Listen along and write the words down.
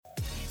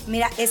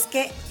Mira, es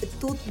que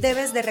tú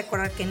debes de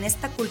recordar que en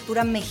esta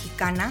cultura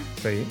mexicana,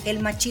 sí, el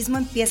machismo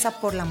empieza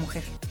por la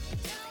mujer.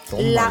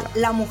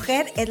 La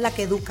mujer es la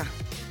que educa.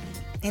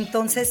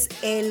 Entonces,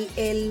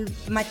 el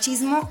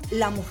machismo,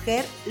 la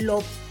mujer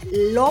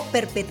lo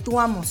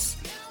perpetuamos,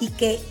 y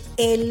que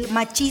el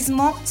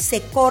machismo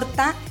se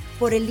corta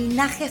por el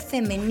linaje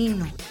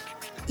femenino.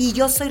 Y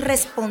yo soy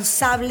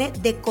responsable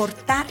de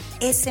cortar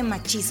ese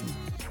machismo.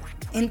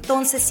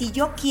 Entonces, si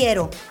yo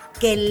quiero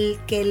que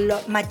el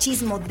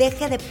machismo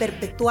deje de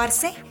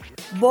perpetuarse,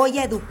 voy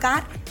a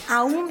educar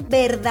a un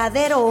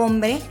verdadero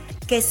hombre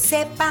que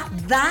sepa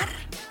dar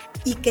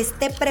y que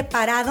esté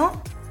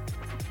preparado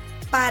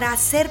para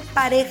ser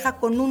pareja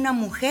con una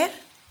mujer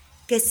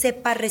que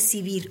sepa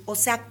recibir. O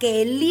sea,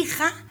 que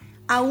elija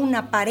a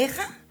una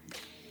pareja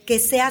que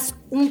seas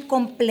un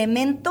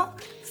complemento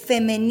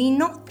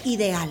femenino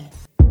ideal.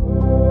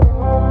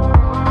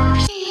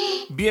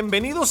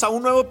 Bienvenidos a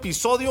un nuevo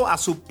episodio a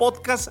su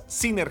podcast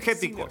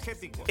Sinergéticos,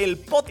 el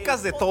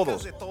podcast de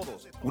todos.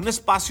 Un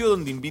espacio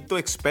donde invito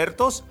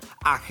expertos,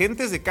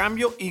 agentes de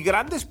cambio y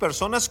grandes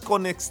personas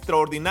con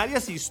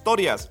extraordinarias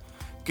historias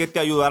que te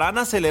ayudarán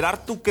a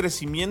acelerar tu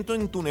crecimiento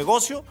en tu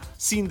negocio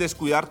sin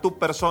descuidar tu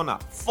persona,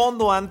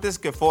 fondo antes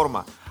que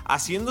forma,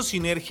 haciendo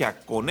sinergia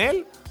con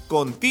él,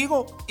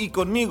 contigo y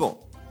conmigo.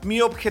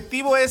 Mi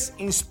objetivo es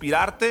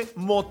inspirarte,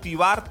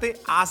 motivarte,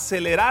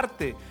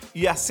 acelerarte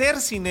y hacer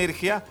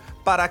sinergia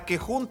para que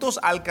juntos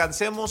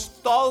alcancemos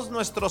todos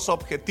nuestros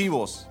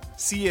objetivos.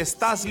 Si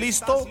estás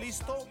listo,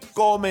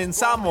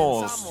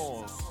 comenzamos.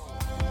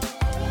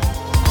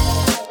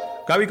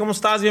 Gaby, ¿cómo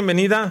estás?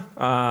 Bienvenida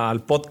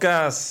al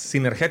podcast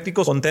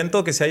Sinergéticos.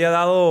 Contento que te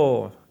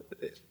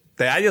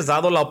hayas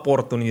dado la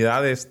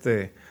oportunidad de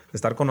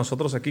estar con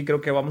nosotros aquí.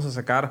 Creo que vamos a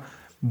sacar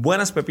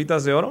buenas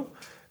pepitas de oro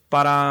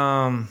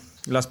para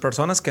las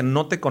personas que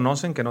no te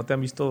conocen, que no te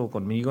han visto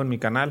conmigo en mi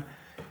canal.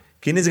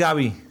 ¿Quién es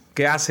Gaby?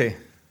 ¿Qué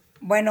hace?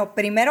 Bueno,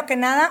 primero que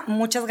nada,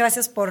 muchas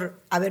gracias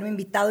por haberme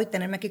invitado y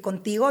tenerme aquí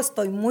contigo.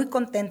 Estoy muy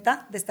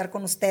contenta de estar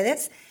con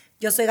ustedes.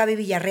 Yo soy Gaby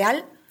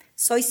Villarreal.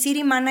 Soy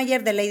City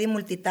Manager de Lady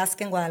Multitask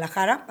en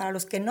Guadalajara. Para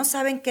los que no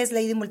saben qué es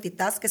Lady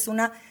Multitask, es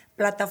una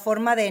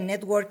plataforma de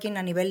networking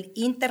a nivel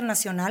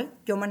internacional.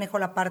 Yo manejo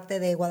la parte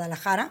de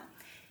Guadalajara.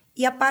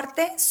 Y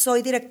aparte,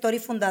 soy directora y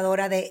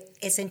fundadora de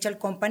Essential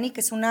Company,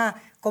 que es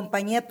una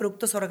compañía de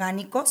productos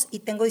orgánicos, y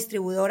tengo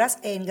distribuidoras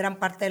en gran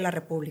parte de la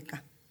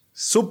República.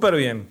 Súper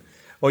bien.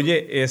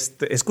 Oye, he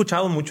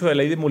escuchado mucho de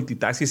Lady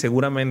Multitask y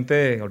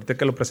seguramente ahorita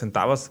que lo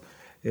presentabas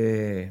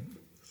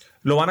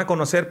lo van a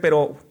conocer,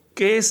 pero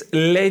 ¿qué es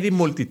Lady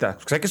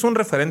Multitask? O sea, que es un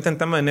referente en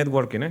tema de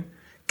networking, ¿eh?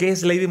 ¿Qué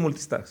es Lady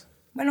Multitask?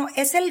 Bueno,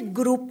 es el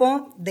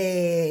grupo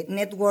de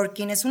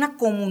networking, es una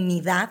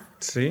comunidad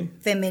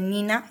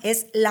femenina,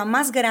 es la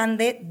más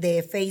grande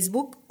de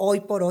Facebook hoy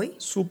por hoy.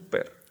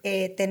 Súper.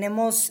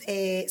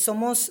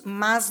 Somos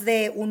más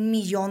de 1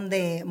 millón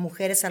de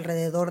mujeres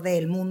alrededor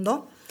del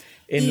mundo.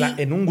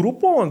 ¿En un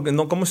grupo?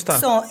 ¿No? ¿Cómo está?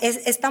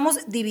 Estamos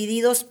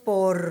divididos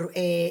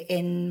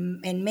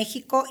en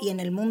México y en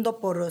el mundo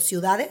por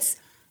ciudades.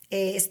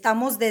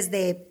 Estamos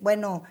desde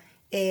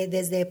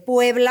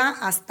Puebla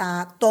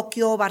hasta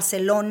Tokio,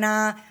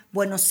 Barcelona,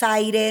 Buenos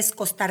Aires,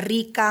 Costa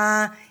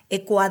Rica,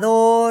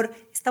 Ecuador.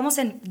 Estamos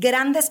en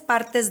grandes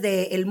partes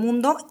del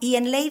mundo, y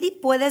en Lady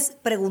puedes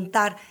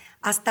preguntar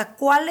hasta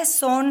cuáles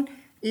son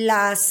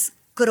las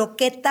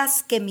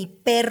croquetas que mi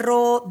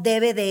perro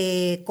debe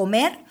de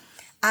comer,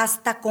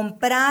 hasta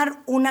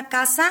comprar una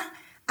casa,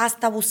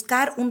 hasta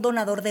buscar un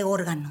donador de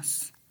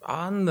órganos.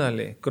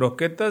 Ándale,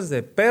 croquetas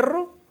de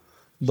perro,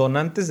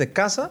 donantes de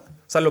casa, o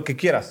sea, lo que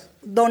quieras.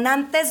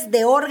 Donantes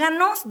de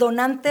órganos,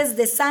 donantes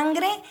de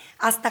sangre,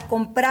 hasta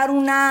comprar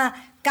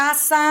una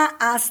casa,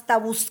 hasta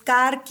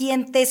buscar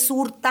quién te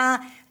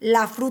surta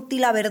la fruta y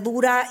la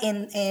verdura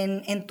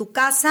en tu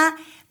casa.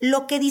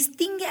 Lo que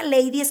distingue a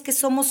Lady es que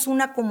somos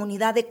una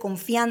comunidad de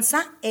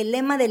confianza. El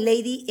lema de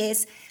Lady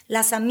es: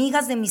 las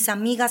amigas de mis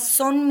amigas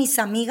son mis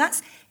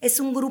amigas.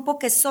 Es un grupo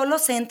que solo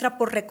se entra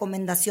por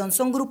recomendación.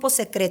 Son grupos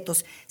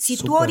secretos. Si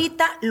tú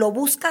ahorita lo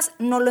buscas,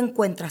 no lo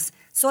encuentras.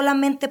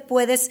 Solamente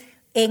puedes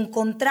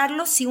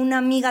encontrarlo si una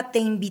amiga te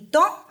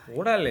invitó.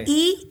 ¡Órale!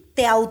 Y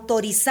te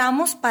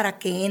autorizamos para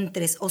que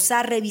entres. O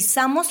sea,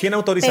 revisamos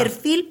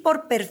perfil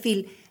por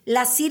perfil.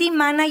 Las City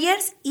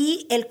Managers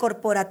y el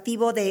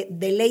corporativo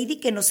de Lady,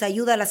 que nos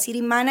ayuda a las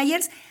City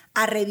Managers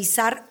a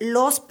revisar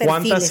los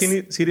perfiles.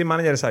 ¿Cuántas City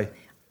Managers hay?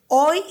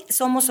 Hoy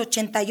somos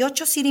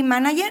 88 City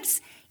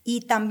Managers,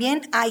 y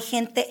también hay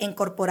gente en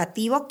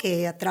corporativo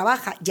que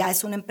trabaja. Ya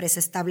es una empresa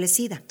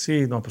establecida.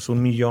 Sí, no, pues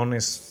 1 millón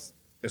es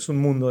un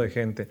mundo de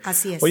gente.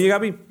 Así es. Oye,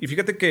 Gaby, y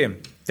fíjate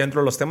que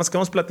dentro de los temas que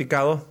hemos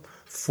platicado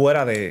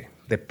fuera de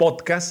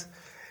podcast,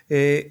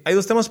 hay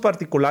 2 temas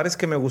particulares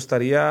que me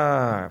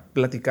gustaría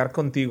platicar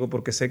contigo,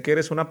 porque sé que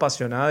eres una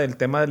apasionada del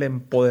tema del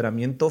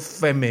empoderamiento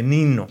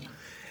femenino.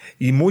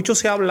 Y mucho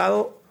se ha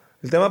hablado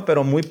del tema,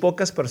 pero muy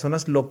pocas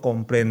personas lo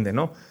comprenden,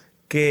 ¿no?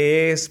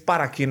 ¿Qué es?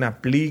 ¿Para quién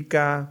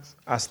aplica?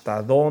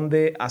 ¿Hasta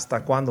dónde?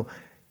 ¿Hasta cuándo?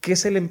 ¿Qué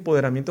es el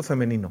empoderamiento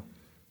femenino?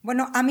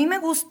 Bueno, a mí me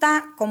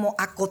gusta como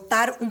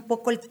acotar un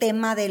poco el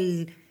tema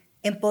del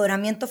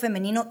empoderamiento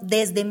femenino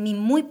desde mi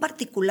muy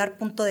particular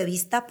punto de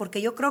vista,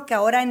 porque yo creo que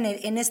ahora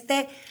en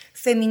este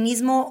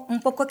feminismo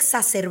un poco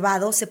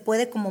exacerbado se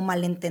puede como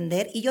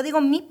malentender. Y yo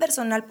digo mi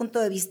personal punto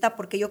de vista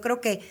porque yo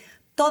creo que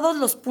todos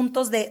los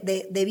puntos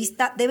de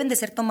vista deben de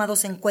ser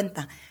tomados en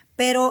cuenta.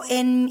 Pero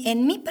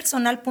en mi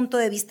personal punto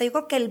de vista, yo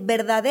creo que el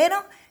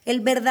verdadero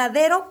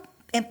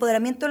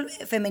empoderamiento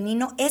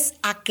femenino es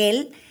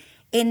aquel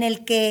en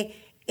el que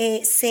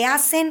se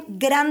hacen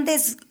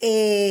grandes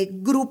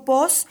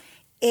grupos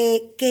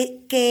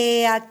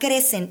que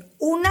crecen.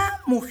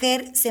 Una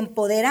mujer se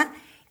empodera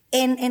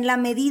en la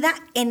medida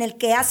en el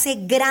que hace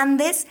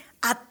grandes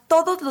a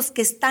todos los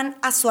que están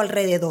a su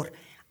alrededor,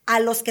 a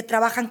los que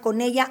trabajan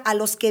con ella, a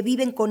los que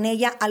viven con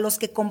ella, a los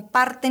que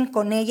comparten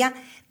con ella,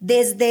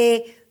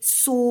 desde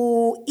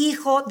su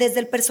hijo, desde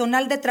el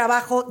personal de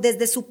trabajo,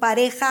 desde su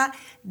pareja,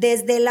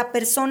 desde la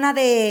persona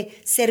de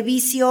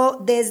servicio,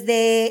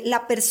 desde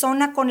la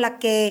persona con la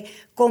que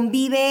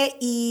convive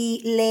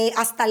y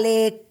hasta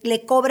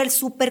le cobra el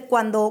súper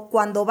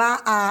cuando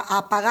va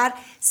a pagar.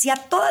 Si a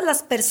todas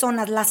las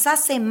personas las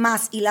hace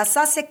más y las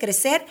hace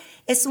crecer,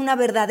 es una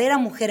verdadera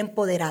mujer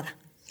empoderada.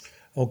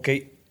 Ok,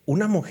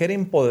 una mujer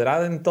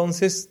empoderada,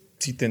 entonces,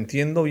 si te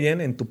entiendo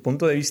bien, en tu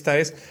punto de vista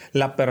es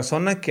la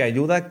persona que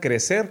ayuda a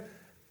crecer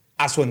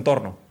a su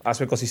entorno, a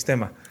su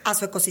ecosistema. A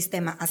su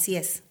ecosistema, así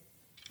es.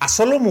 ¿A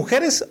solo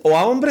mujeres o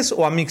a hombres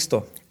o a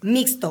mixto?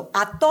 Mixto,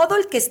 a todo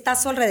el que está a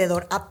su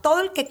alrededor, a todo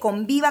el que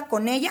conviva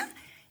con ella,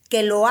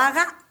 que lo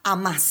haga a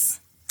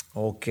más.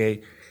 Ok.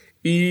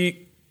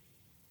 ¿Y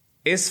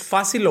es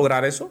fácil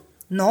lograr eso?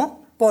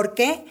 No, ¿por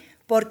qué?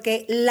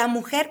 Porque la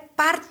mujer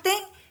parte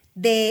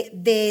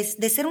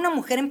de ser una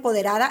mujer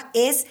empoderada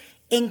es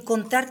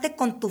encontrarte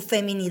con tu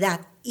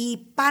feminidad.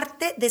 Y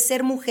parte de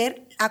ser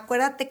mujer,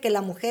 acuérdate que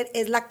la mujer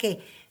es la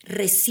que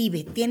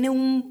recibe, tiene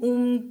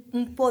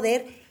un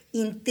poder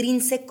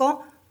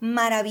intrínseco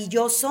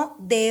maravilloso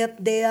de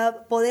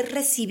poder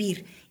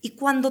recibir. Y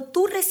cuando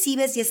tú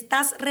recibes y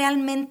estás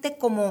realmente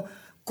como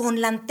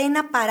con la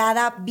antena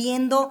parada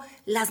viendo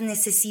las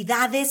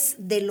necesidades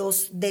de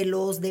los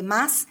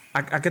demás.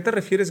 ¿A qué te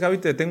refieres, Gaby?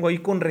 Te detengo ahí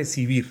con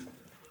recibir.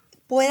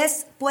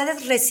 Puedes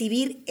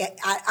recibir,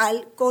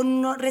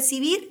 con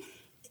recibir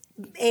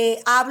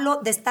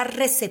hablo de estar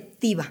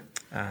receptiva.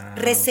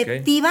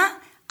 Receptiva,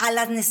 okay, a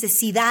las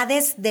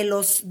necesidades de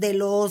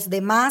los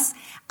demás,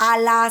 a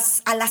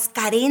las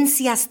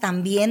carencias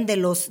también de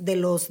los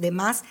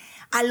demás,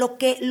 a lo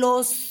que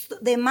los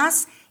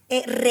demás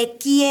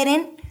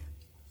requieren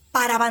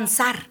para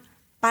avanzar,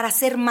 para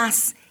hacer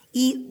más.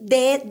 Y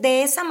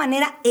de esa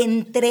manera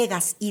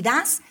entregas y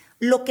das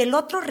lo que el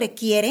otro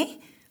requiere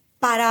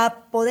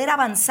para poder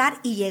avanzar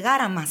y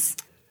llegar a más.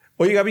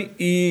 Oye, Gaby,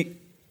 y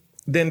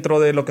dentro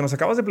de lo que nos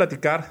acabas de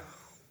platicar,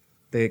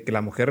 de que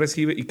la mujer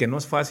recibe y que no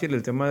es fácil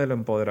el tema del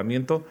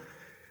empoderamiento,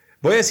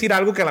 voy a decir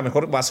algo que a lo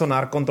mejor va a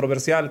sonar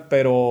controversial,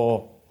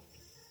 pero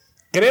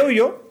creo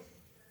yo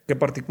que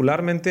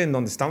particularmente en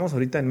donde estamos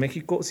ahorita en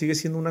México sigue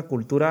siendo una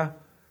cultura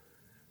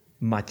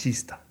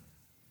machista,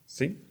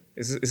 ¿sí?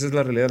 Esa es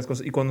la realidad de las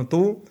cosas. Y cuando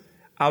tú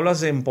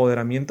hablas de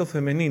empoderamiento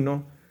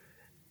femenino,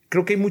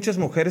 creo que hay muchas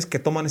mujeres que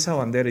toman esa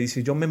bandera y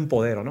dicen, yo me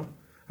empodero, ¿no?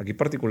 Aquí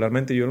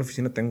particularmente yo en la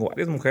oficina tengo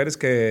varias mujeres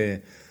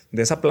que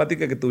de esa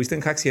plática que tuviste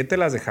en Hack 7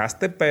 las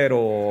dejaste,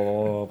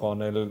 pero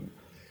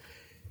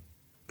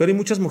hay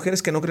muchas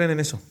mujeres que no creen en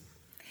eso.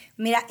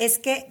 Mira, es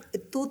que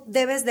tú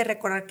debes de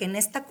recordar que en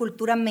esta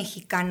cultura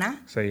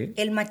mexicana, sí,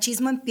 el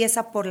machismo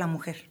empieza por la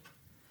mujer.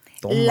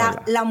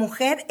 La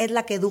mujer es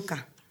la que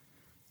educa.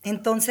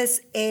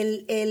 Entonces,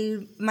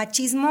 el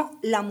machismo,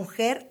 la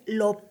mujer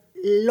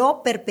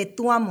lo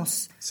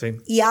perpetuamos. Sí.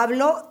 Y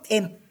hablo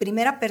en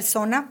primera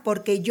persona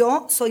porque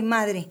yo soy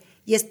madre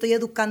y estoy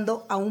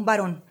educando a un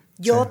varón.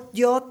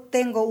 Yo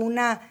tengo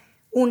una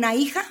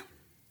hija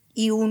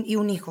y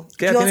un hijo.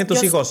 ¿Qué edad tienen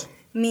tus hijos?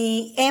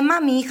 Mi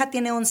hija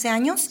tiene 11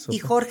 años. Super. Y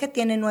Jorge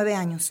tiene 9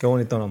 años. Qué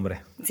bonito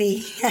nombre.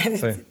 Sí,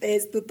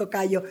 es tu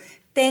tocayo.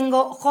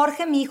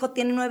 Jorge, mi hijo,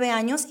 tiene 9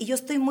 años y yo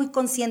estoy muy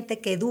consciente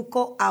que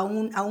educo a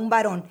un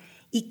varón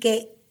y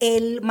que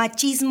el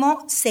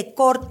machismo se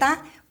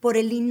corta por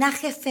el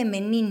linaje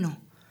femenino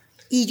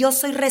y yo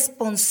soy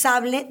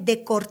responsable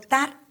de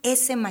cortar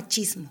ese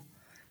machismo.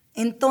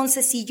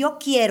 Entonces, si yo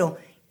quiero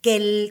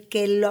que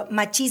el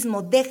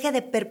machismo deje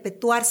de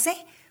perpetuarse,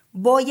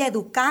 voy a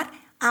educar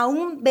a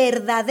un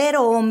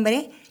verdadero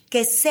hombre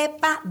que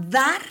sepa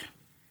dar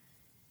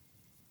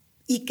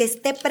y que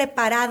esté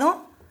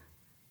preparado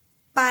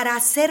para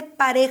ser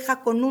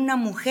pareja con una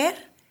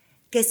mujer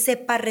que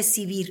sepa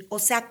recibir. O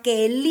sea,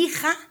 que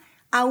elija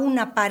a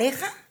una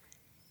pareja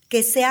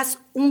que seas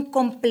un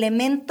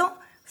complemento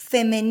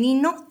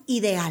femenino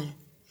ideal.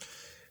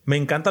 Me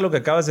encanta lo que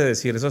acabas de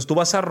decir. Eso es, tú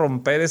vas a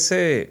romper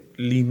ese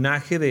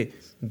linaje de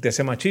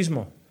ese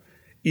machismo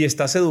y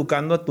estás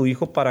educando a tu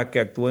hijo para que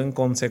actúe en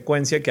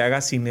consecuencia, que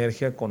haga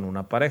sinergia con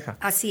una pareja.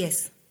 Así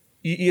es.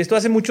 Y esto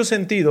hace mucho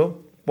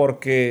sentido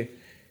porque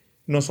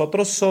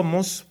nosotros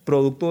somos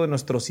producto de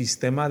nuestro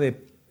sistema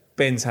de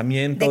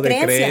pensamiento,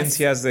 de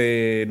creencias,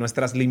 de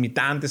nuestras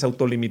limitantes,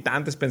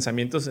 autolimitantes,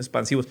 pensamientos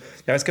expansivos.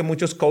 Ya ves que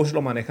muchos coaches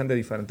lo manejan de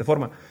diferente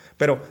forma.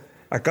 Pero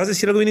acabas de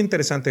decir algo bien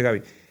interesante,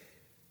 Gaby.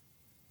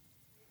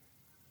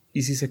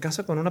 ¿Y si se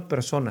casa con una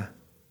persona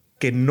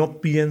que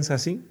no piensa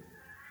así?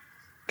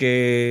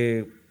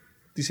 Que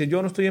dice,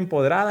 yo no estoy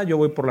empoderada, yo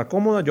voy por la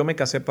cómoda, yo me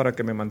casé para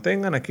que me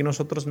mantengan, aquí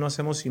nosotros no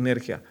hacemos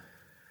sinergia.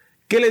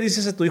 ¿Qué le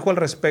dices a tu hijo al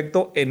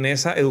respecto en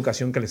esa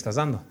educación que le estás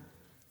dando?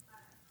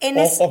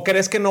 ¿O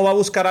crees que no va a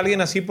buscar a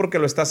alguien así porque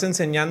lo estás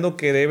enseñando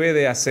que debe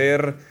de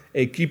hacer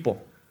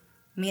equipo?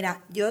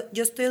 Mira, yo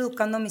estoy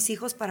educando a mis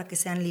hijos para que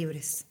sean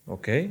libres.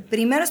 Ok.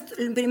 Primero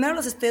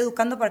los estoy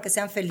educando para que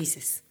sean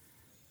felices.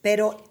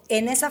 Pero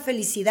en esa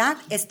felicidad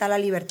está la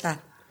libertad.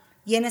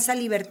 Y en esa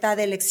libertad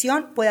de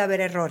elección puede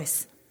haber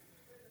errores.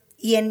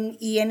 Y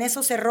en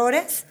esos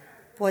errores,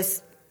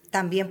 pues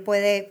también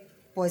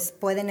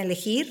pueden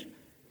elegir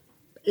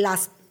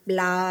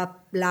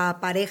la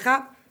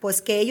pareja,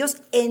 pues que ellos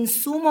en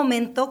su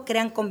momento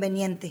crean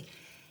conveniente.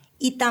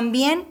 Y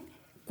también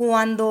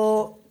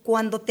cuando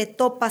te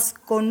topas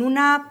con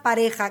una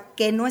pareja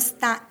que no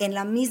está en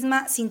la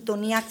misma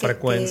sintonía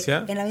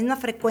en la misma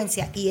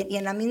frecuencia y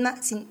en la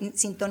misma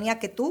sintonía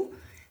que tú,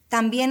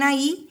 también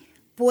ahí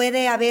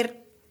puede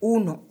haber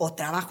o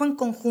trabajo en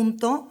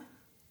conjunto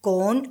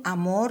con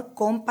amor,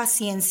 con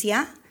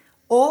paciencia,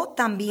 o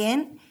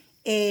también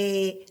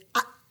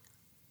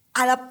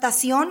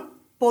adaptación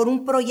por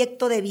un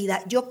proyecto de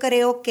vida. Yo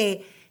creo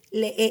que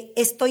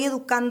estoy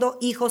educando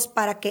hijos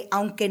para que,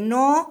 aunque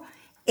no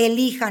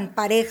elijan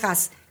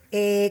parejas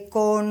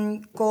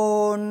con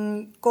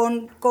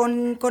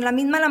la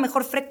misma, la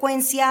mejor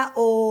frecuencia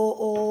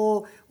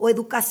o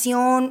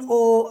educación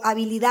o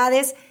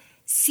habilidades,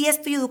 sí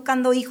estoy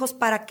educando hijos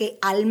para que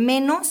al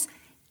menos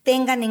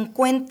tengan en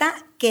cuenta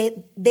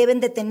que deben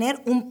de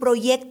tener un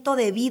proyecto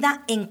de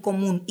vida en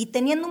común. Y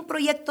teniendo un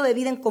proyecto de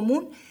vida en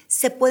común,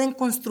 se pueden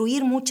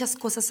construir muchas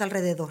cosas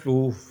alrededor.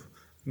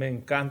 Me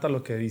encanta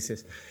lo que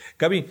dices.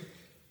 Gaby,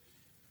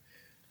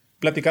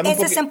 platicando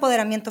Ese es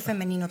empoderamiento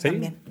femenino. ¿Sí?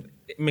 También.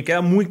 Me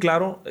queda muy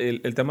claro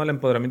el tema del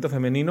empoderamiento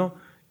femenino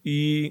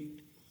y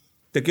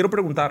te quiero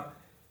preguntar,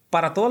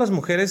 ¿para todas las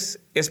mujeres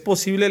es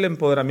posible el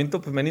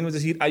empoderamiento femenino? Es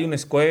decir, hay una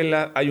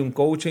escuela, hay un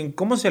coaching.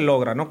 ¿Cómo se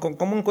logra, no?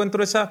 ¿Cómo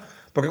encuentro esa?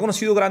 Porque he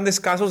conocido grandes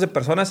casos de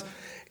personas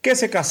que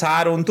se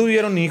casaron,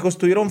 tuvieron hijos,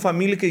 tuvieron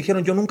familia y que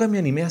dijeron, yo nunca me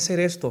animé a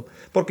hacer esto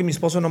porque mi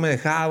esposo no me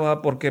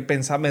dejaba, porque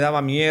pensaba, me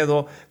daba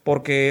miedo,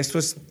 porque esto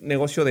es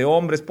negocio de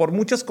hombres, por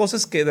muchas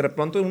cosas que de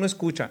pronto uno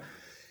escucha.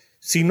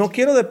 Si no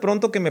quiero de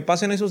pronto que me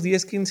pasen esos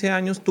 10, 15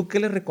 años, ¿tú qué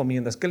les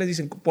recomiendas? ¿Qué les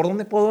dicen? ¿Por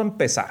dónde puedo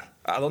empezar?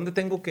 ¿A dónde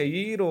tengo que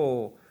ir?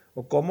 ¿O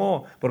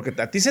cómo? Porque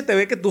a ti se te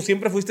ve que tú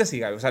siempre fuiste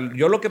así. O sea,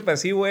 yo lo que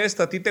percibo es,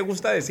 a ti te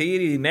gusta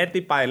decir y neta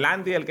y para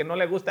adelante y al que no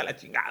le gusta la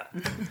chingada.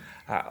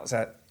 O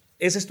sea,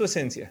 esa es tu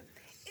esencia.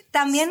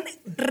 También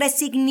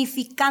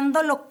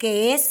resignificando lo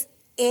que es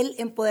el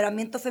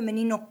empoderamiento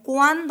femenino.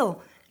 Cuando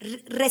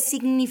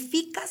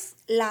resignificas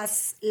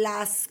las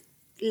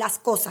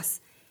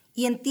cosas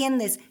y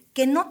entiendes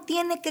que no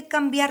tiene que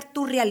cambiar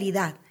tu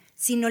realidad,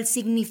 sino el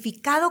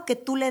significado que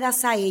tú le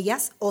das a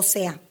ellas. O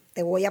sea,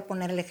 te voy a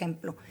poner el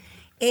ejemplo.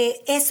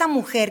 Esa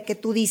mujer que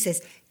tú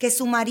dices que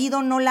su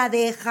marido no la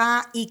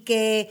deja y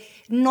que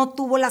no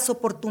tuvo las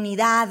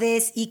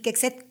oportunidades y que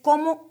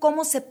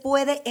 ¿cómo se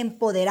puede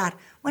empoderar?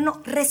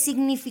 Bueno,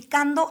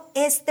 resignificando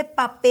este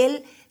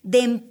papel de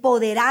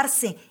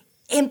empoderarse.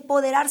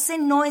 Empoderarse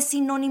no es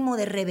sinónimo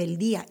de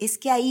rebeldía, es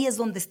que ahí es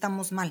donde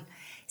estamos mal.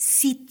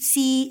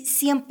 Si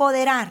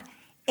empoderar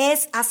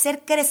es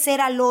hacer crecer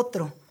al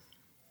otro,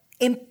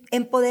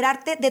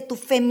 empoderarte de tu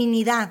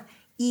feminidad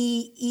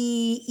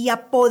y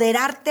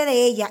apoderarte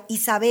de ella y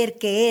saber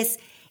que es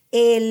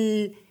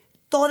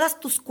todas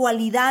tus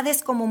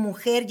cualidades como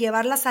mujer,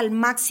 llevarlas al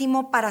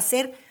máximo para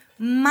hacer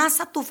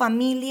más a tu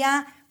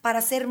familia, para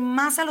hacer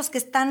más a los que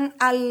están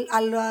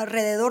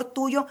alrededor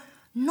tuyo.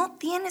 No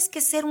tienes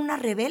que ser una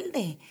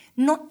rebelde,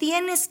 no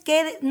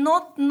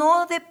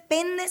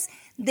dependes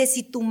de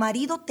si tu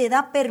marido te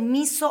da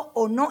permiso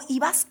o no, y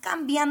vas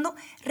cambiando,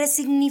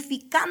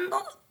 resignificando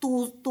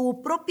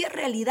tu propia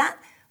realidad,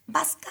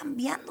 vas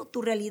cambiando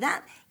tu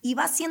realidad y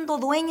vas siendo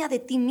dueña de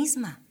ti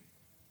misma.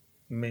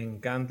 Me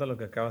encanta lo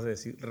que acabas de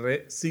decir,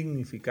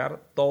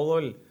 resignificar todo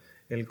el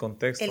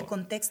contexto. El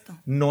contexto.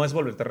 No es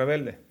volverte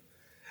rebelde.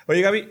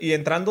 Oye, Gaby, y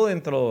entrando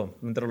dentro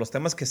de los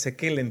temas que sé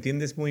que le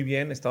entiendes muy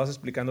bien, estabas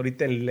explicando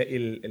ahorita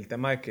el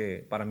tema de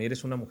que para mí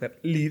eres una mujer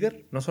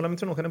líder, no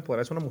solamente una mujer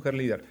empoderada, es una mujer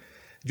líder.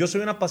 Yo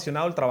soy un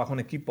apasionado del trabajo en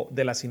equipo,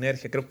 de la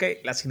sinergia. Creo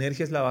que la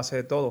sinergia es la base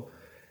de todo.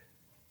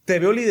 Te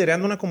veo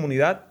liderando una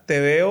comunidad, te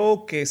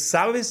veo que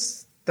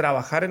sabes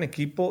trabajar en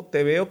equipo,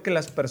 te veo que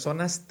las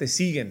personas te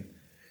siguen.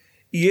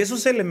 Y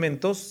esos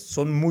elementos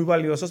son muy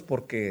valiosos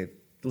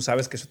porque tú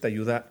sabes que eso te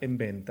ayuda en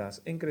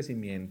ventas, en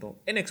crecimiento,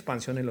 en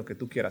expansión, en lo que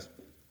tú quieras.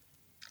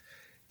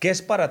 ¿Qué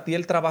es para ti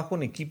el trabajo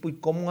en equipo y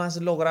cómo has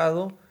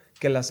logrado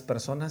que las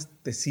personas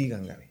te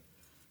sigan, Gaby?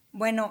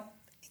 Bueno,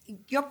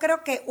 yo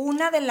creo que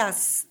una de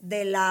las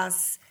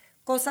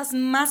cosas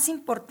más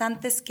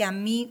importantes que a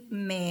mí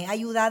me ha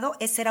ayudado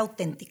es ser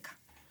auténtica.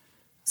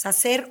 O sea,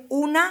 ser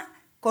una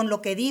con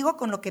lo que digo,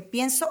 con lo que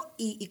pienso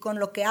y con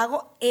lo que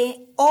hago.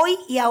 Hoy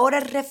y ahora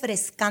es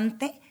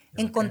refrescante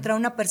encontrar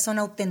una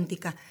persona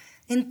auténtica.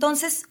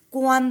 Entonces,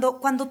 cuando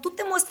tú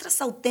te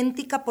muestras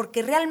auténtica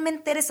porque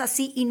realmente eres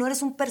así y no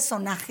eres un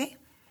personaje,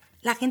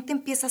 la gente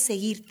empieza a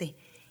seguirte.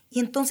 Y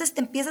entonces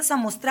te empiezas a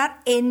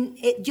mostrar.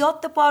 Yo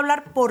te puedo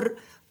hablar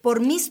por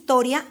mi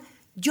historia.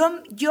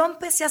 Yo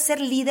empecé a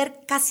ser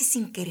líder casi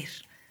sin querer.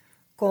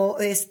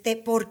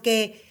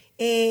 Porque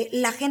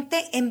la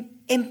gente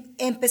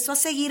empezó a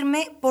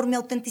seguirme por mi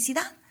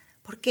autenticidad.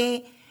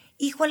 Porque,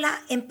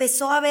 híjola,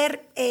 empezó a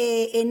ver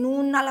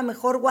a lo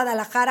mejor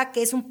Guadalajara,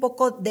 que es un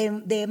poco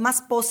de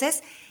más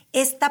poses,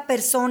 esta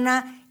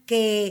persona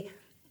que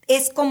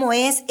es como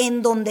es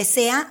en donde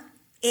sea,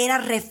 era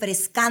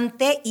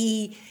refrescante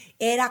y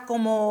era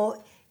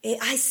como,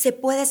 se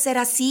puede ser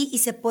así y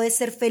se puede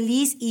ser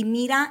feliz y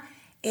mira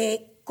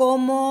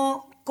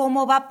cómo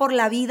va por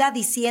la vida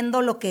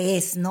diciendo lo que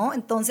es, ¿no?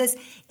 Entonces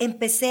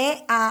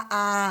empecé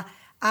a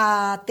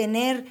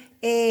tener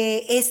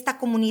esta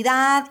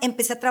comunidad,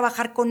 empecé a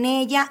trabajar con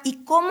ella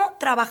y cómo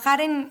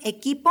trabajar en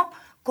equipo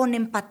con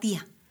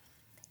empatía.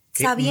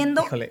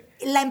 Sabiendo,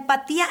 la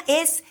empatía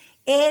es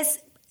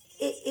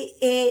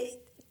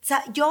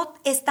yo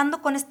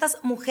estando con estas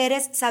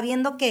mujeres,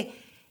 sabiendo que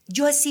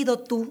yo he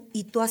sido tú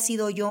y tú has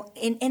sido yo.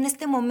 En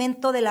este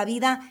momento de la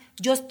vida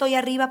yo estoy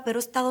arriba, pero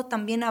he estado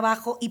también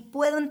abajo y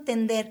puedo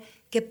entender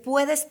que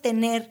puedes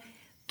tener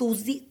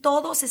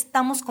todos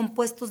estamos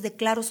compuestos de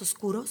claros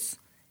oscuros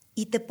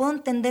y te puedo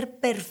entender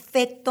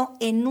perfecto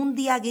en un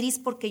día gris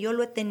porque yo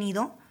lo he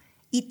tenido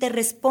y te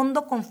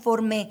respondo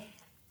conforme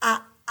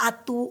a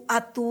tu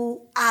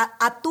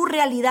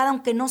realidad,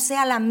 aunque no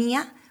sea la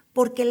mía,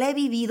 porque la he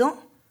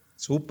vivido.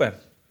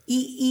 Súper.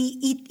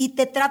 Y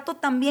te trato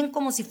también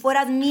como si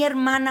fueras mi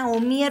hermana o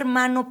mi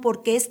hermano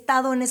porque he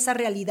estado en esa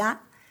realidad.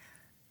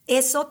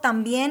 Eso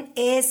también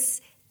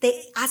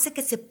te hace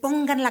que se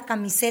pongan la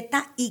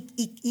camiseta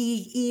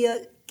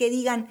y que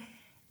digan,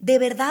 ¿de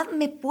verdad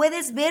me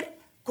puedes ver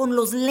con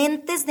los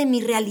lentes de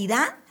mi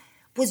realidad?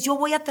 Pues yo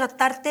voy a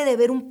tratarte de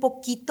ver un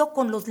poquito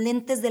con los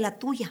lentes de la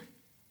tuya.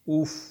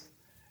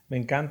 Me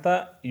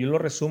encanta. Yo lo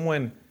resumo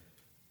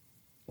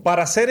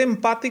para ser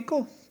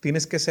empático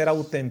tienes que ser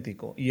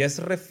auténtico y es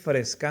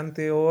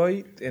refrescante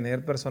hoy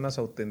tener personas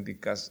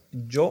auténticas.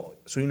 Yo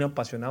soy un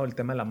apasionado del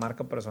tema de la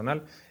marca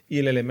personal y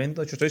el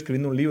elemento, de hecho estoy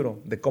escribiendo un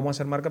libro de cómo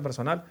hacer marca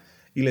personal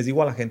y les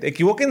digo a la gente,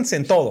 equivóquense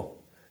en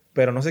todo,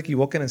 pero no se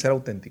equivoquen en ser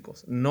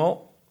auténticos.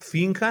 No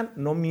finjan,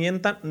 no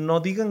mientan, no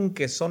digan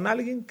que son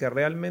alguien que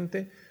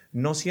realmente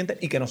no sienten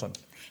y que no son.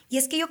 Y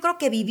es que yo creo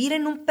que vivir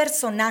en un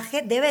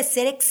personaje debe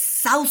ser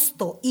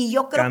exhausto y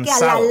yo creo Cansado.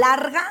 que a la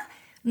larga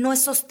no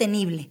es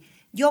sostenible.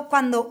 Yo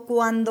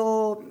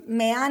cuando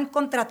me han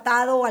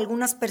contratado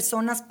algunas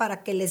personas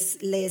para que les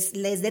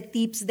dé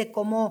tips de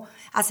cómo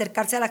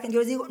acercarse a la gente,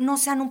 yo les digo, no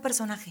sean un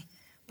personaje,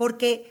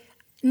 porque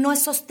no es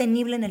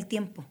sostenible en el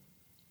tiempo.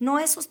 No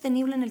es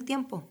sostenible en el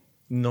tiempo.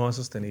 No es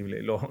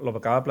sostenible. Lo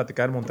acaba de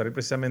platicar en Monterrey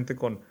precisamente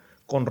con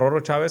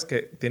Rorro Chávez,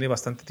 que tiene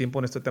bastante tiempo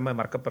en este tema de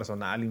marca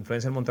personal,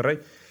 influencia en Monterrey.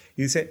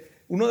 Y dice,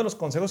 uno de los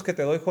consejos que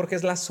te doy, Jorge,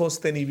 es la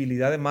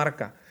sostenibilidad de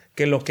marca.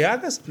 Que lo que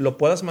hagas lo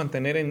puedas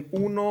mantener en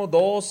 1,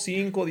 2,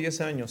 5,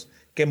 10 años.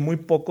 Que muy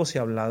poco se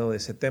ha hablado de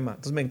ese tema.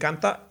 Entonces me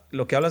encanta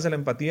lo que hablas de la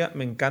empatía,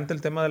 me encanta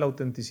el tema de la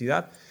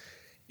autenticidad.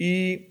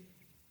 ¿Y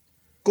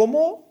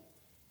cómo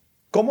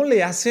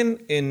le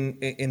hacen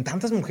en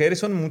tantas mujeres?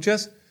 Son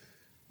muchas.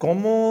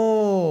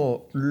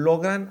 ¿Cómo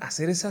logran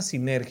hacer esa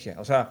sinergia?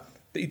 O sea,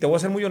 y te voy a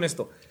ser muy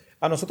honesto.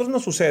 A nosotros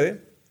nos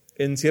sucede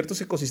en ciertos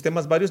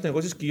ecosistemas, varios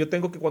negocios que yo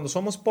tengo, que cuando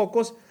somos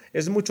pocos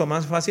es mucho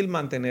más fácil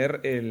mantener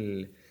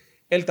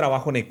el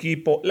trabajo en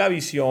equipo, la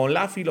visión,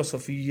 la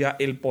filosofía,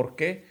 el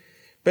porqué.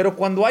 Pero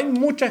cuando hay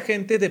mucha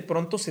gente, de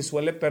pronto se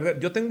suele perder.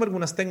 Yo tengo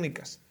algunas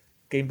técnicas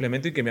que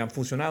implemento y que me han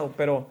funcionado,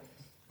 pero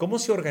 ¿cómo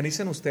se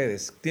organizan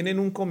ustedes? ¿Tienen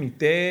un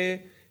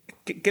comité?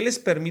 ¿Qué les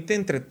permite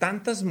entre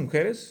tantas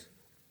mujeres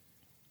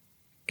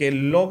que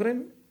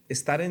logren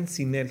estar en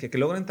sinergia, que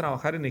logren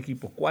trabajar en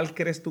equipo? ¿Cuál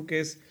crees tú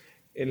que es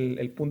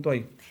el punto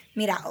ahí?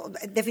 Mira,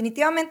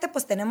 definitivamente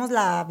pues tenemos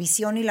la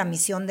visión y la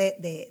misión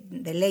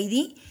de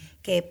Lady,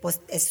 que pues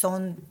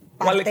son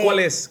parte... ¿Cuál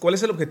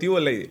es el objetivo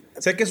de Lady?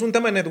 Sé que es un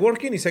tema de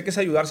networking y sé que es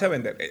ayudarse a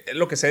vender, es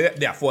lo que sé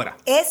de afuera.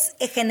 Es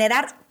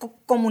generar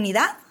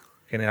comunidad.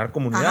 Generar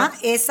comunidad. Ajá,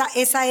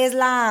 esa es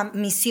la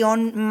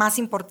misión más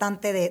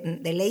importante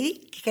de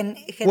Lady.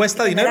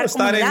 ¿Cuesta dinero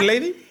estar en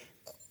Lady?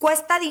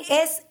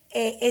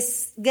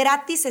 Es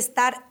gratis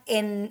estar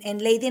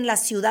en Lady, en la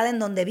ciudad en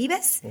donde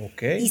vives.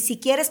 Okay. Y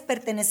si quieres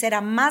pertenecer a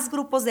más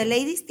grupos de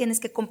ladies, tienes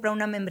que comprar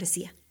una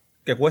membresía.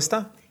 ¿Qué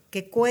cuesta?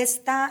 Que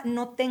cuesta,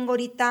 no tengo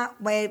ahorita,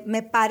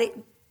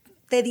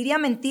 te diría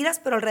mentiras,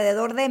 pero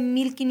alrededor de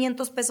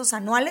 1,500 pesos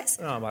anuales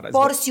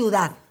por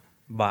ciudad.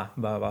 Va.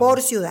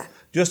 Por ciudad.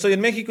 Yo estoy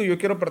en México y yo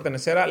quiero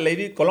pertenecer a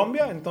Lady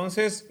Colombia,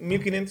 entonces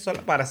 1,500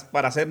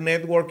 para hacer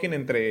networking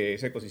entre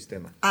ese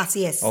ecosistema.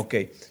 Así es. Ok.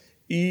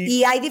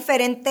 Y hay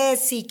diferentes,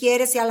 si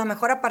quieres, y a lo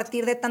mejor a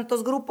partir de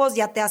tantos grupos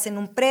ya te hacen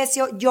un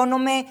precio. Yo no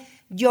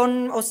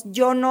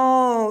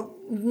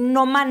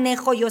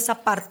manejo yo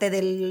esa parte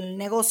del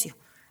negocio.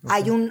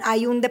 Okay.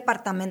 Hay un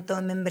departamento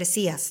de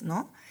membresías,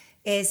 ¿no?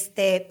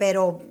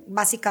 Pero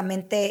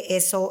básicamente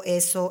eso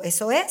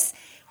es.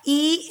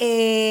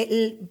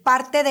 Y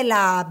parte de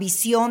la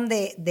visión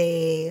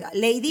de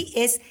Lady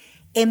es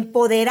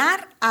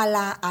empoderar a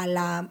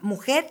la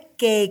mujer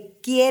que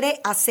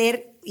quiere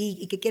hacer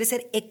y que quiere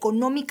ser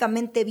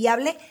económicamente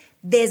viable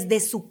desde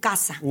su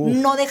casa. Uf.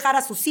 No dejar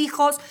a sus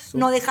hijos,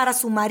 no dejar a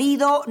su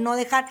marido, no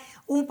dejar...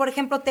 por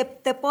ejemplo, te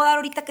puedo dar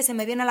ahorita que se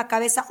me viene a la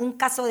cabeza un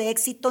caso de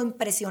éxito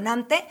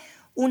impresionante.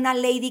 Una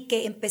lady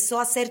que empezó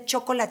a hacer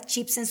chocolate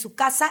chips en su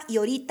casa y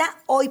ahorita,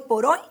 hoy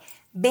por hoy,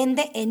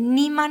 vende en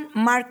Neiman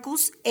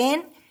Marcus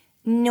en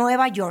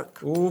Nueva York.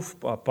 Uf,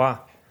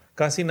 papá,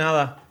 casi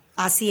nada.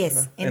 Así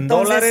es. Entonces, en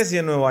dólares y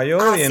en Nueva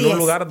York y en un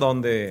lugar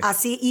donde...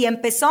 Así, y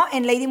empezó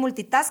en Lady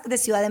Multitask de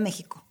Ciudad de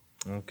México.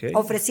 Okay.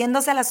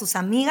 Ofreciéndosela a sus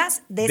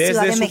amigas de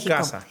Ciudad de México.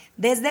 Casa.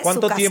 Desde su casa.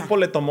 ¿Cuánto tiempo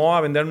le tomó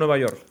a vender en Nueva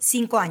York?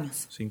 5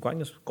 años. 5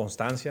 años.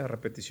 Constancia,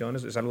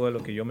 repeticiones, es algo de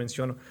lo que yo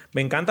menciono.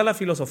 Me encanta la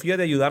filosofía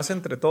de ayudarse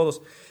entre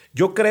todos.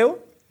 Yo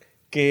creo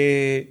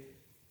que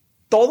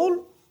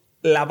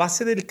la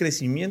base del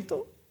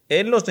crecimiento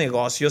en los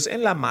negocios,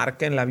 en la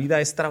marca, en la vida,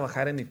 es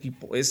trabajar en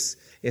equipo, es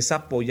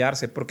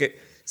apoyarse,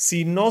 porque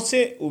si no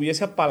se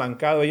hubiese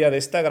apalancado ella de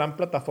esta gran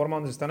plataforma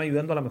donde se están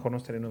ayudando, a lo mejor no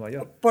estaría en Nueva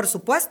York. Por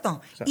supuesto.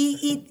 O sea,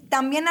 y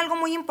también algo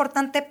muy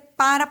importante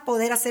para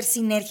poder hacer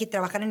sinergia y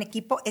trabajar en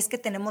equipo es que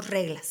tenemos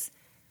reglas.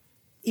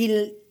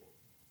 Y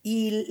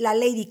la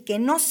lady que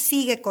no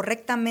sigue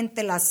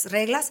correctamente las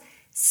reglas,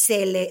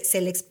 se le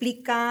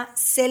explica,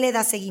 se le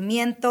da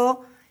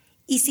seguimiento.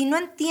 Y si no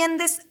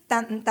entiendes,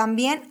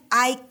 también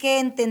hay que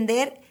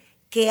entender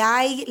que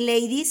hay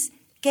ladies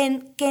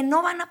que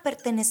no van a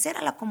pertenecer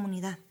a la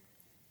comunidad.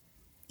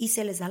 Y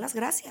se les da las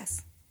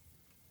gracias.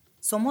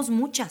 Somos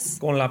muchas.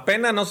 Con la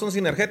pena, no son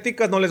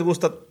sinergéticas, no les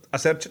gusta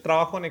hacer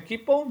trabajo en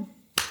equipo,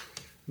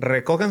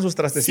 recogen sus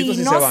trastecitos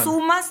y se van. Si no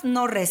sumas,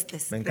 no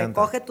restes. Me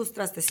encanta. Recoge tus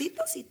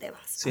trastecitos y te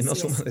vas. Si no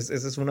sumas,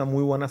 esa es una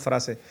muy buena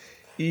frase.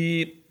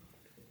 ¿Y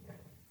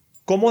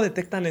cómo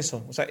detectan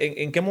eso? O sea,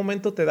 ¿en qué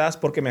momento te das?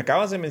 Porque me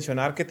acabas de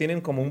mencionar que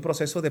tienen como un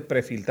proceso de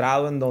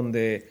prefiltrado en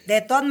donde... De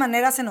todas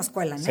maneras se nos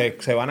cuelan, ¿eh?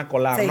 Se van a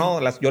colar, sí. ¿No?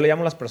 Yo le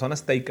llamo las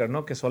personas taker,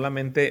 ¿no? Que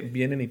solamente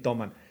vienen y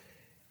toman.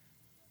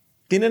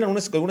 ¿Tienen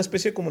alguna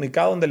especie de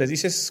comunicado donde les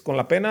dices con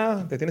la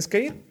pena te tienes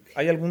que ir?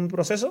 ¿Hay algún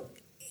proceso?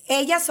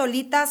 Ellas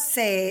solitas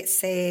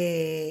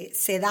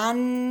se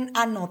dan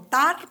a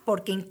notar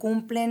porque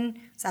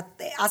incumplen, o sea,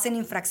 hacen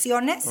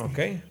infracciones.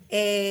 Okay.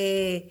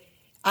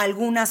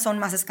 Algunas son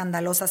más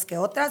escandalosas que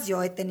otras.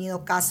 Yo he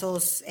tenido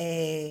casos,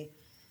 te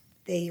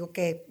digo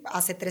que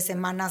hace 3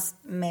 semanas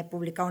me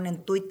publicaron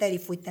en Twitter y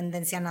fui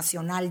tendencia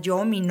nacional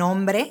mi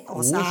nombre.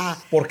 Sea,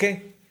 ¿por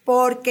qué?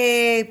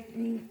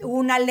 Porque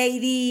una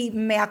lady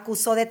me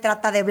acusó de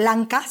trata de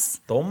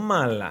blancas.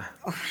 Tómala.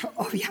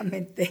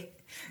 Obviamente.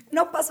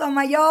 No pasó a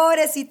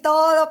mayores y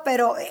todo,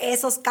 pero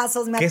esos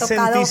casos me ha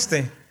tocado. ¿Qué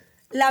sentiste?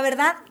 La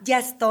verdad, ya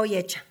estoy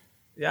hecha.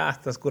 Ya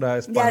estás curada de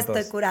espantos. Ya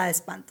estoy curada de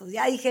espantos.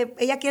 Ya dije,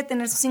 ella quiere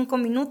tener sus 5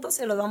 minutos,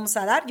 se los vamos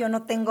a dar. Yo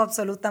no tengo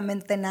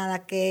absolutamente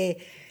nada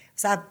que... O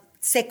sea,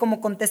 sé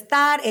cómo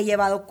contestar, he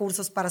llevado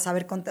cursos para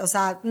saber contestar. O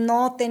sea,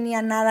 no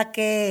tenía nada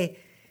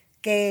que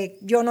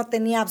yo no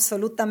tenía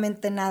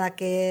absolutamente nada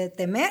que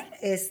temer,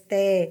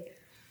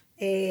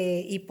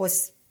 y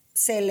pues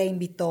se le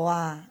invitó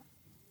a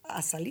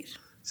salir.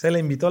 Se le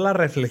invitó a la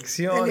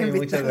reflexión y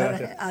muchas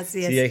gracias.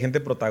 Así es. Sí, hay gente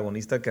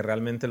protagonista que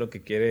realmente lo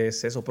que quiere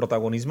es eso,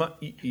 protagonismo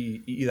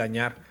y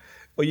dañar.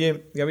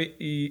 Oye, Gaby,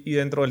 y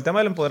dentro del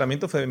tema del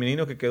empoderamiento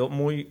femenino que quedó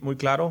muy, muy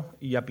claro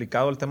y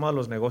aplicado al tema de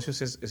los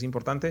negocios es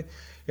importante,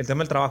 el tema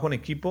del trabajo en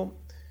equipo.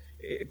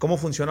 Cómo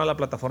funciona la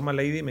plataforma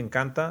Lady, me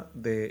encanta.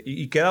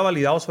 Y queda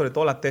validado sobre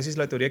todo la tesis,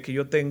 la teoría que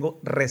yo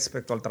tengo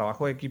respecto al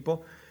trabajo de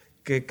equipo,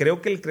 que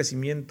creo que el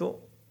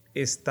crecimiento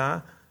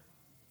está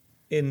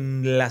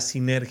en la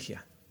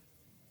sinergia.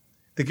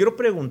 Te quiero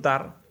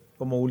preguntar,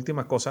 como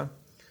última cosa,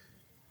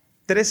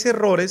 3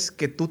 errores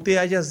que tú te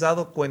hayas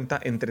dado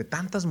cuenta entre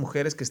tantas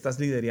mujeres que estás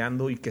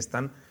liderando y que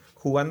están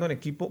jugando en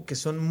equipo, que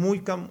son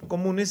muy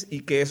comunes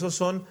y que esos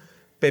son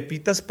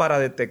pepitas para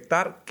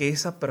detectar que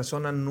esa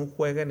persona no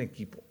juega en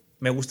equipo.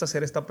 Me gusta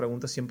hacer esta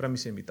pregunta siempre a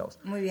mis invitados.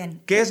 Muy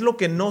bien. ¿Qué es lo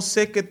que no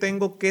sé que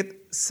tengo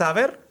que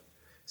saber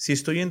si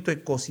estoy en tu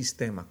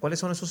ecosistema? ¿Cuáles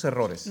son esos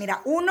errores?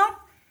 Mira, 1,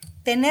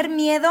 tener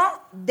miedo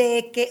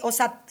de que, o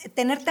sea,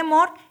 tener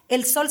temor,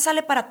 el sol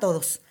sale para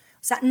todos.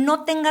 O sea,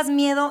 no tengas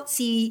miedo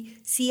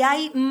si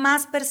hay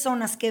más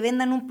personas que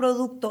vendan un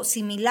producto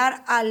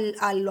similar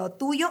a lo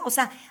tuyo. O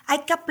sea, hay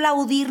que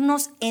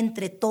aplaudirnos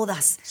entre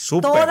todas.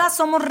 Súper. Todas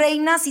somos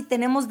reinas y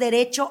tenemos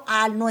derecho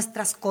a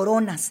nuestras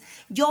coronas.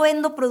 Yo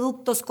vendo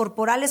productos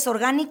corporales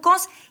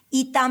orgánicos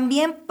Y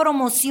también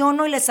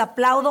promociono y les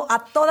aplaudo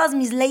a todas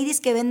mis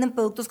ladies que venden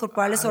productos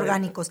corporales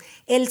orgánicos.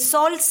 El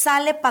sol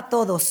sale para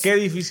todos. Qué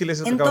difícil es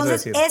eso que acabas de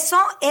decir. Entonces,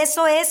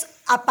 eso es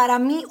para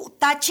mí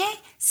tache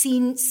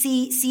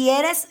si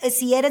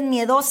eres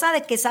miedosa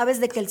de que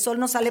sabes de que el sol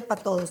no sale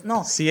para todos.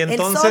 No, si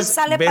entonces el sol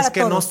sale ves para que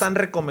todos. No están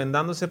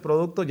recomendando ese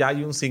producto, ya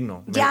hay un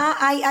signo. Ya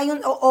hay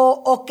un...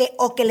 O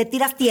que le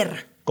tiras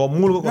tierra.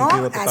 Comulgo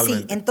contigo, ¿no? totalmente.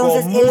 Así.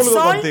 Entonces, Comulgo el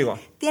sol, contigo.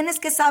 Tienes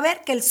que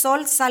saber que el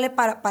sol sale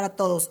para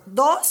todos.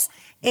 2,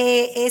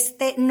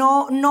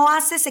 no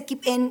haces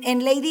equipo.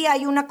 En Lady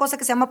hay una cosa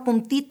que se llama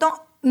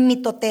puntito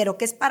mitotero,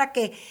 que es para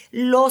que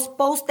los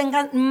posts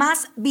tengan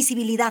más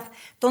visibilidad.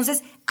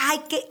 Entonces, hay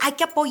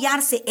que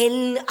apoyarse,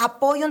 el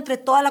apoyo entre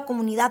toda la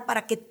comunidad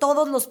para que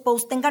todos los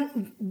posts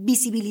tengan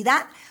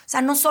visibilidad. O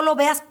sea, no solo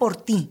veas por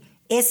ti.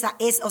 Esa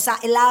es, o sea,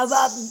 la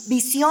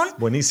visión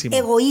Buenísimo.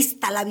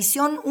 Egoísta, la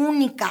visión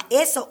única.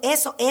 Eso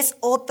es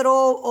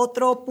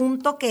otro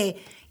punto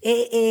que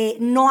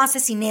no hace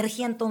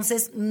sinergia,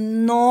 entonces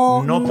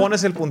no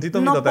pones el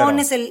puntito mitotero. No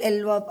pones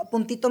el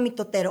puntito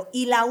mitotero.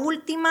 Y la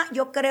última,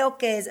 yo creo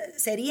que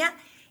sería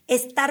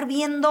estar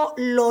viendo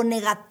lo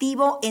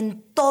negativo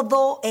en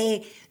todo,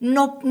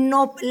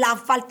 no la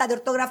falta de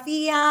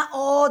ortografía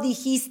o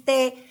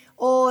dijiste...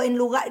 O en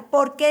lugar,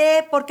 ¿por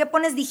qué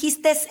pones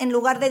dijiste en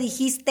lugar de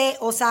dijiste?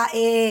 O sea,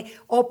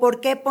 o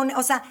por qué pones,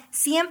 o sea,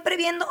 siempre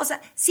viendo, o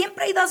sea,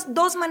 siempre hay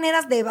dos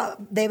maneras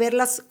de ver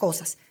las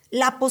cosas.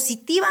 La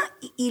positiva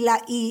y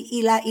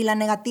la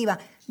negativa.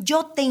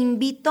 Yo te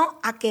invito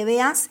a que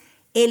veas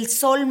el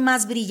sol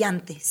más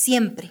brillante,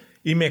 siempre.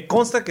 Y me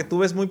consta que tú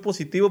ves muy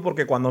positivo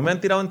porque cuando me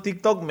han tirado en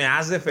TikTok me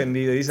has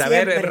defendido. Y dices, a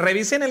ver,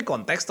 revisen el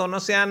contexto, no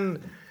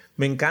sean...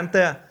 Me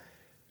encanta.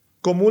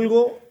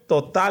 Comulgo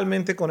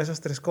totalmente con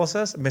esas 3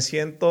 cosas. Me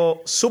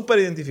siento súper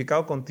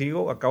identificado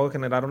contigo. Acabo de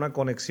generar una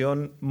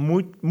conexión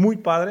muy, muy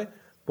padre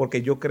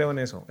porque yo creo en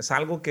eso. Es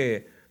algo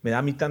que me da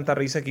a mí tanta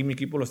risa. Aquí mi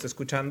equipo lo está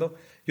escuchando.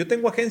 Yo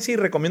tengo agencia y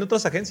recomiendo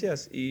otras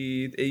agencias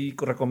y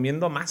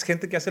recomiendo a más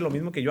gente que hace lo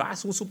mismo que yo.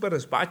 Es un súper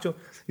despacho.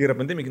 Y de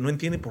repente no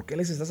entiende por qué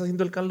les estás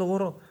haciendo el caldo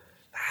gordo.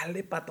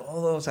 Dale para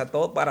todos, o sea,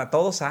 para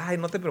todos,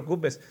 no te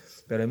preocupes.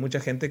 Pero hay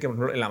mucha gente que, por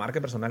ejemplo, en la marca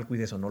personal,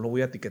 cuide eso, no lo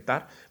voy a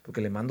etiquetar porque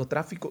le mando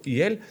tráfico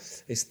y él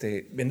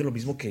vende lo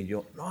mismo que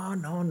yo.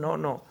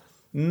 No.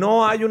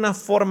 No hay una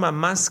forma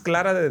más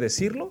clara de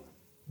decirlo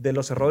de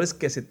los errores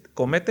que se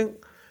cometen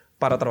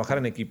para trabajar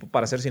en equipo,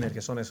 para hacer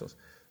sinergia, son esos.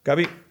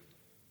 Gaby,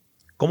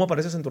 ¿cómo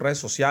apareces en tus redes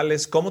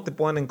sociales? ¿Cómo te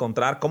pueden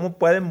encontrar? ¿Cómo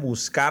pueden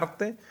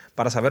buscarte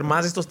para saber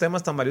más de estos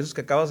temas tan valiosos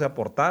que acabas de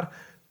aportar?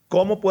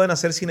 ¿Cómo pueden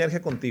hacer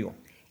sinergia contigo?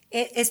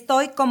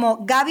 Estoy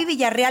como Gaby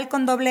Villarreal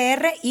con doble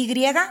Y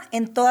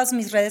en todas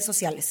mis redes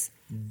sociales.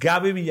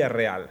 Gaby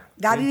Villarreal.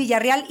 Gaby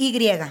Villarreal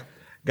Y.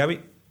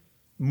 Gaby,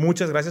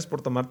 muchas gracias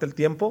por tomarte el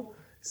tiempo.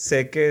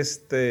 Sé que,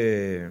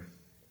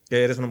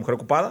 que eres una mujer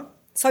ocupada.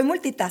 Soy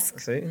multitask.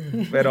 Sí,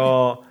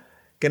 pero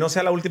que no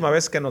sea la última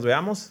vez que nos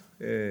veamos.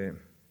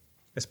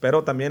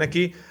 Espero también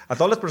aquí a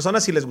todas las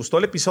personas, si les gustó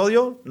el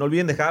episodio, no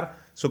olviden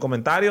dejar su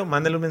comentario,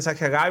 mándenle un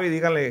mensaje a Gaby,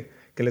 díganle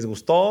que les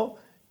gustó.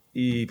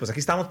 Y pues aquí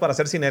estamos para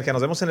hacer sinergia.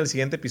 Nos vemos en el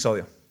siguiente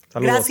episodio.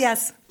 Saludos.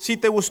 Gracias. Si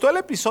te gustó el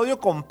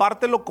episodio,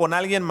 compártelo con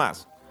alguien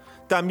más.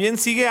 También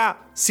sigue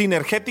a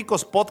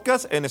Sinergéticos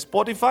Podcast en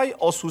Spotify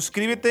o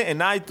suscríbete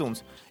en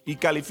iTunes y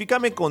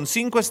califícame con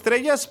 5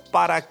 estrellas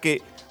para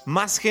que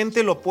más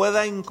gente lo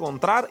pueda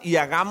encontrar y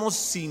hagamos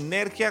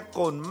sinergia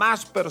con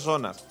más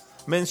personas.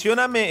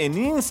 Mencióname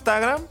en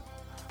Instagram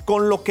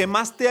con lo que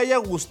más te haya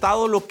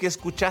gustado lo que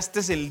escuchaste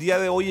el día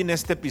de hoy en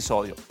este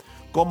episodio.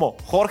 Como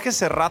Jorge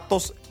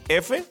Cerratos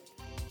F.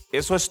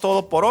 Eso es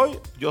todo por hoy.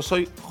 Yo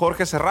soy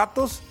Jorge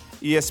Cerratos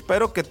y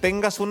espero que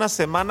tengas una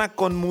semana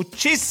con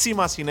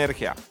muchísima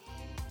sinergia.